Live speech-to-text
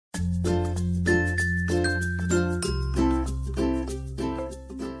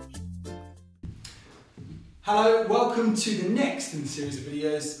Hello, welcome to the next in the series of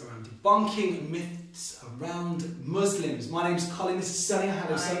videos around debunking myths around Muslims. My name's Colin, this is Sonia.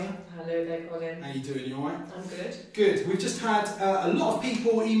 Hello, Sonia. Hello there, Colin. How are you doing? You alright? I'm good. Good. We've just had a lot of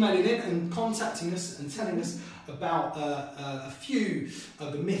people emailing in and contacting us and telling us about a few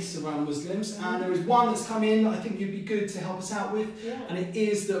of the myths around Muslims, and there is one that's come in that I think you'd be good to help us out with, and it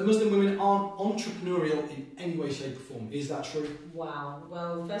is that Muslim women aren't entrepreneurial in any way, shape or form. Is that true? Wow.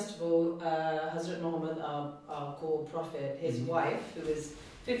 Well, first of all, Hazrat Muhammad, our core prophet, his wife, who was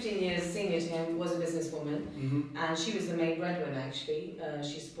 15 years senior to him, was a businesswoman, and she was the main breadwinner actually.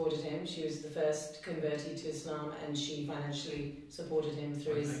 She supported him. She was the first convertee to Islam, and she financially supported him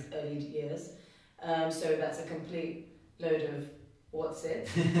through his early years. So that's a complete load of what's it.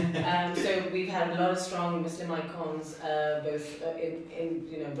 So we've had a lot of strong Muslim icons, both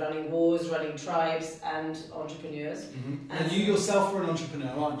in running wars, running tribes, and entrepreneurs. And you yourself are an entrepreneur,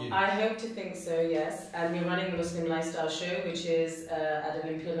 aren't you? I hope to think so, yes. And we're running the Muslim Lifestyle Show, which is at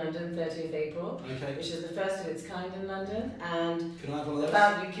Olympia, London, 30th April, which is the first of its kind in London. And can I have one of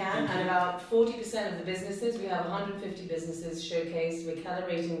those? You can. And about 40% of the businesses, we have 150 businesses showcased. We're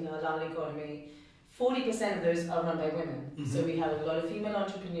calibrating the halal economy. 40% of those are run by women. So we have a lot of female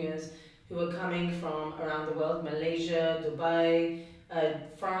entrepreneurs who are coming from around the world: Malaysia, Dubai,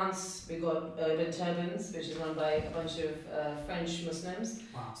 France. We've got Urban Turbans, which is run by a bunch of French Muslims.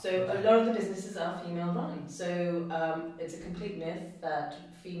 Wow. So a lot of the businesses are female run. So it's a complete myth that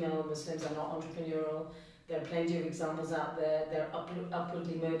female Muslims are not entrepreneurial. There are plenty of examples out there. They're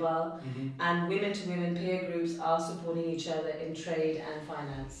upwardly mobile. And women-to-women peer groups are supporting each other in trade and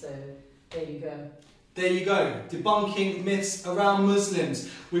finance. So there you go. There you go, debunking myths around Muslims.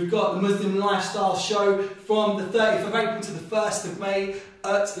 We've got the Muslim Lifestyle Show from the 30th of April to the 1st of May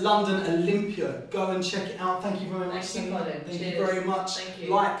at London Olympia. Go and check it out. Thank you very much. Thank you, Colin. Thank you very much. Thank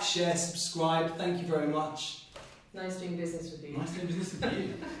you. Like, share, subscribe. Thank you very much. Nice doing business with you. Nice doing business with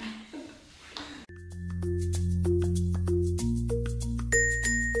you.